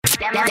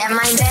That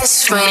my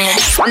best friend.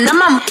 One of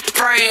my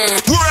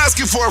friends. We're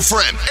asking for a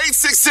friend.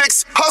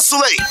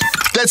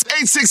 866-HUSTLE-8. That's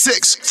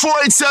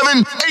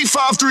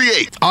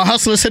 866-487-8538. Our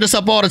hustlers hit us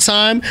up all the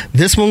time.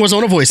 This one was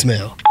on a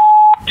voicemail.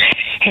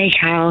 Hey,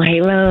 Kyle.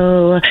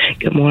 Hello.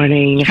 Good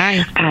morning.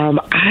 Hi.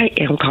 I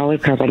am calling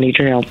because I need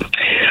your help.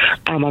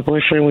 My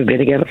boyfriend, we've been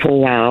together for a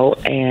while,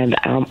 and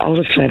all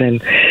of a sudden,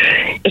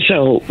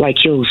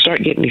 he'll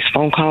start getting these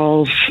phone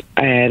calls,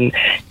 and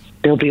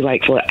they'll be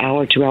like for an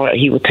hour, 2 hours.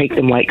 He will take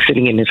them like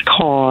sitting in his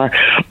car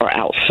or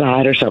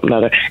outside or something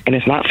other. And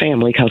it's not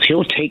family because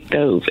he'll take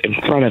those in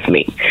front of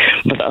me,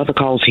 but the other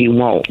calls he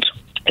won't.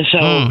 And so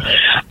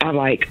I'm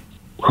like,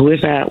 who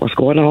is that? What's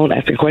going on?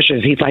 Asking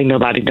questions. He's like,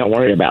 nobody, don't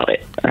worry about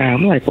it.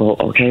 I'm like, well,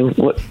 okay,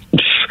 what?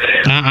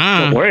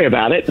 Don't worry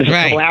about it. It's a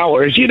couple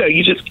hours.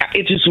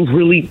 It's just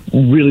really,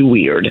 really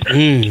weird.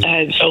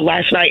 And so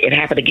last night it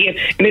happened again,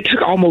 and it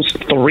took almost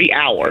 3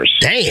 hours.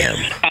 Damn.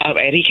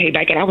 And he came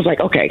back, and I was like,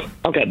 okay,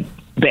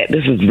 bet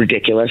this is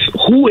ridiculous.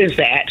 Who is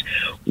that?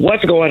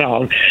 What's going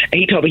on? And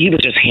he told me he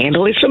was just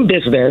handling some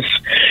business,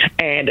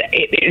 and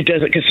it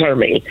doesn't concern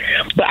me.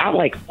 But I'm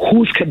like,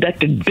 who's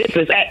conducting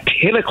business at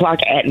 10 o'clock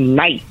at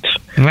night?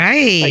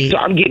 Right. So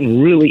I'm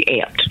getting really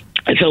amped.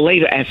 And so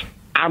later, as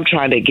I'm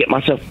trying to get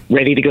myself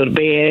ready to go to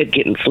bed,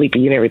 getting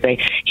sleepy and everything,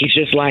 he's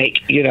just like,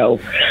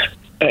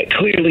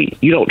 clearly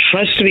you don't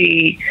trust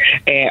me,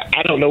 and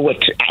I don't know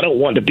I don't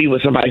want to be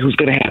with somebody who's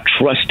going to have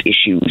trust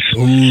issues.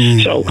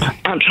 So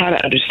I'm trying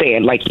to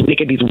understand, like, you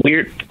can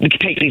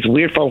take these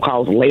weird phone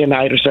calls late at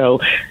night or so,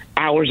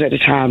 hours at a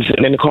time,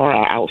 sitting in the car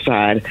or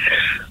outside.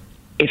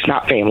 It's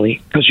not family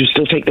because you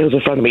still take those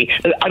in front of me.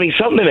 I mean,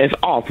 something is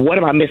off. What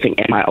am I missing?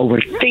 Am I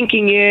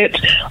overthinking it?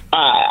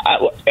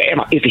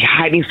 Is he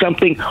hiding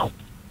something?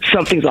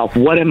 Something's off.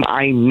 What am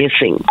I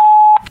missing?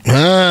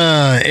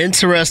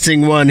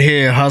 Interesting one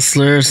here,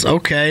 hustlers.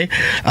 Okay.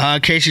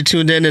 In case you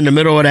tuned in the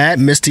middle of that,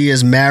 Misty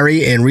is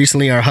married, and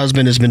recently her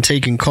husband has been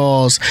taking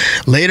calls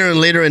later and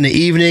later in the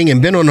evening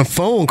and been on a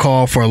phone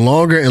call for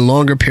longer and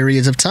longer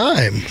periods of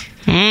time.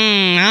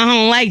 I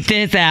don't like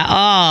this at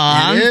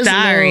all. I'm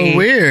sorry. A little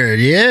weird,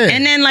 yeah.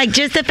 And then,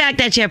 just the fact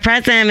that you're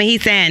pressing him and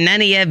he's saying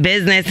none of your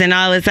business and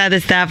all this other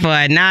stuff,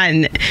 or not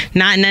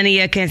none of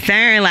your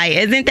concern.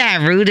 Isn't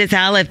that rude as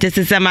hell if this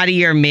is somebody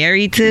you're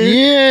married to?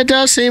 Yeah, it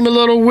does seem a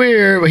little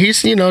weird. He's,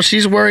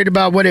 she's worried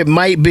about what it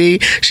might be.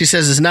 She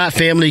says it's not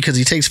family because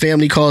he takes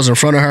family calls in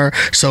front of her.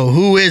 So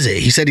who is it?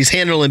 He said he's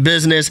handling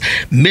business.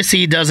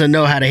 Missy doesn't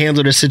know how to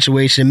handle the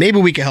situation. Maybe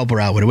we can help her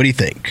out with it. What do you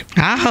think?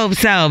 I hope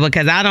so,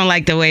 because I don't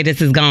like the way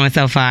this is going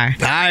so far.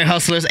 All right,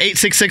 hustlers,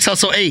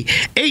 866-HUSTLE-8,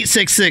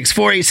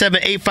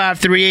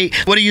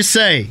 866-487-8538. What do you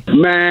say?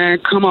 Man,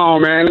 come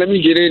on, man. Let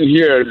me get in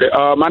here.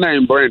 My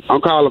name Brent. I'm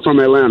calling from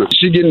Atlanta.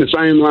 She getting the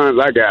same lines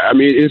I got. I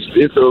mean, it's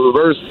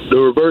the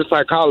reverse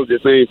psychology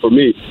thing for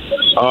me.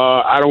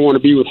 I don't want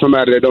to be with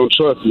somebody that don't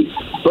trust me.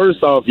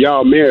 First off,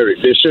 y'all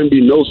married. There shouldn't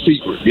be no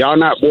secret. Y'all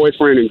not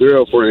boyfriend and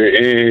girlfriend,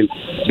 and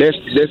that's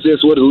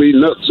just what it's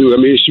leading up to. I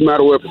mean, she might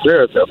as well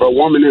prepare herself. Her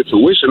woman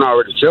intuition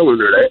already telling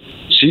her that.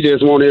 She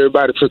just want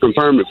everybody to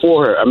confirm it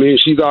for her. I mean,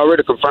 she's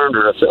already confirmed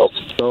it herself.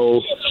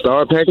 So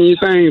start packing your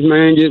things,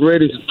 man. Get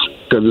ready,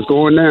 because it's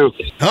going down.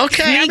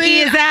 Okay. Sneaky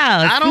is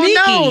out. I don't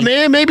know,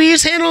 man. Maybe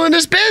he's handling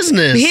his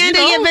business.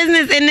 Handle your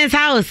business in this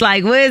house.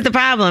 Where's the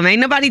problem?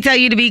 Ain't nobody tell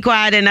you to be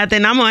quiet or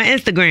nothing. I'm on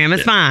Instagram.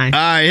 It's fine. All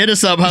right, hit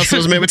us up,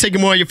 hustlers, man. We're taking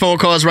more of your phone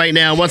calls right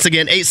now. Once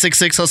again,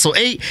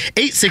 866-HUSTLE-8,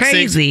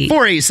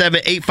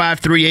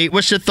 866-487-8538.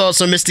 What's your thoughts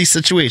on Misty's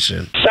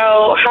situation?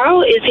 So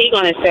how is he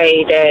going to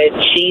say that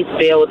she's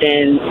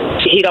building,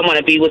 he don't want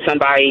to be with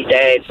somebody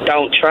that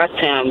don't trust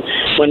him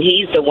when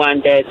he's the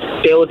one that's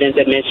building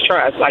the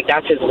mistrust?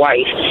 That's his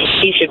wife.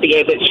 He should be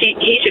able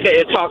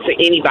to talk to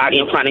anybody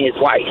in front of his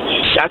wife.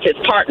 That's his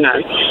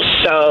partner.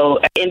 So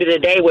at the end of the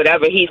day,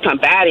 whatever he's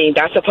combating,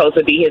 that's supposed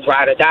to be his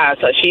ride or die.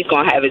 So she's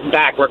going to have his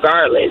back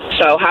regardless.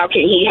 So how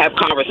can he have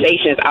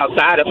conversations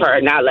outside of her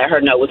and not let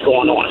her know what's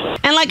going on?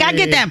 And I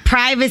get that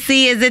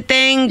privacy is a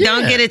thing. Yeah.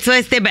 Don't get it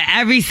twisted. But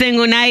every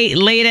single night,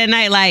 late at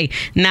night,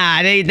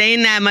 nah, they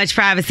ain't that much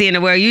privacy in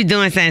the world. You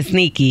doing something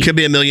sneaky. Could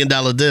be $1 million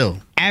deal.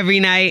 Every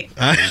night.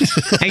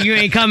 And you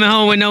ain't coming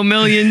home with no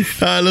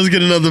millions. All right, let's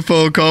get another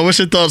phone call. What's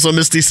your thoughts on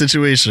Misty's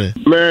situation?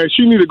 Man,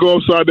 she need to go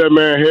upside that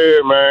man's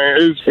head,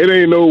 man. It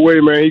ain't no way,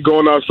 man. He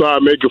going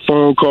outside making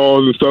phone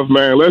calls and stuff,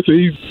 man. Unless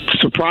he's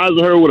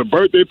surprising her with a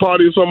birthday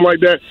party or something like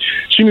that.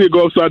 She need to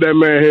go upside that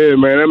man's head,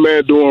 man. That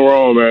man doing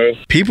wrong, man.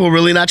 People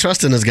really not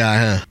trusting this guy,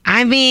 huh?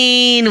 I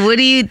mean, what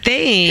do you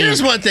think?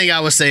 Here's one thing I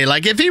would say.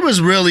 If he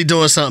was really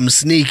doing something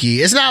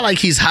sneaky, it's not like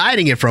he's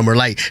hiding it from her.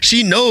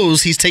 She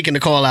knows he's taking the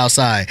call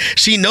outside.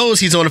 She knows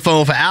he's on the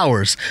phone for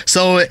hours.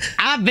 So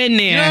I've been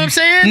there. You know what I'm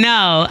saying?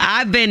 No,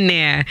 I've been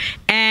there.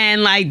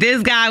 And like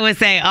this guy would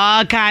say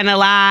all kind of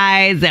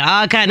lies and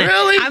all kind of.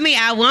 Really? I mean,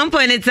 at one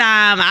point in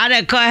time, I'd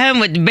have caught him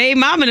with the baby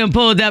mama and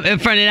pulled up in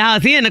front of the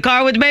house. He in the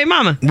car with the baby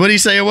mama. What'd he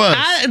say it was?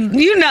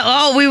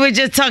 We were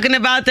just talking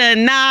about the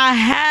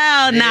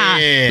hell nah.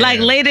 Yeah. Like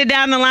later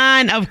down the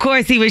line, of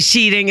course he was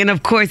cheating, and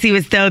of course he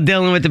was still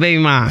dealing with the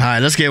baby mama. All right,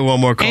 let's get one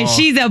more call. And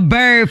she's a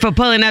bird for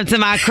pulling up to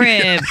my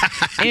crib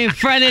in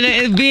front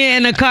of being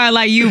in the car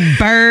like you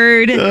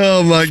bird.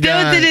 Oh my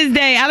Still God. to this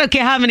day, I don't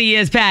care how many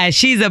years pass.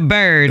 She's a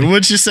bird.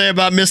 What you say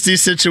about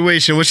Misty's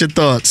situation? What's your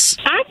thoughts?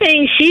 I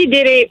think she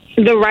did it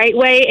the right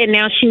way, and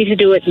now she needs to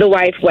do it the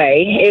wife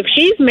way. If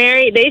she's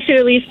married, they should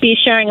at least be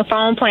sharing a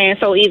phone plan,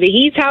 so either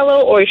he tell her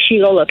or she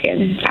go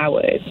looking. I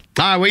would.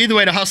 All right, well, either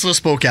way, the hustler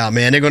spoke out,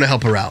 man. They're going to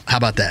help her out. How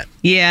about that?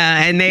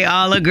 Yeah, and they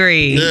all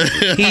agree.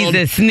 He's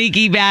a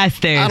sneaky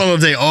bastard. I don't know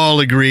if they all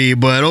agree,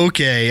 but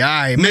okay. All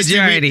right. Misty,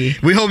 Majority.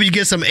 we hope you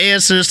get some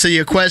answers to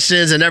your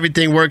questions and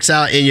everything works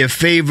out in your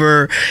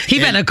favor. He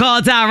better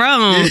call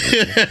Tyrone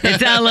and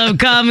tell him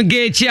come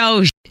get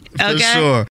your For okay? sure.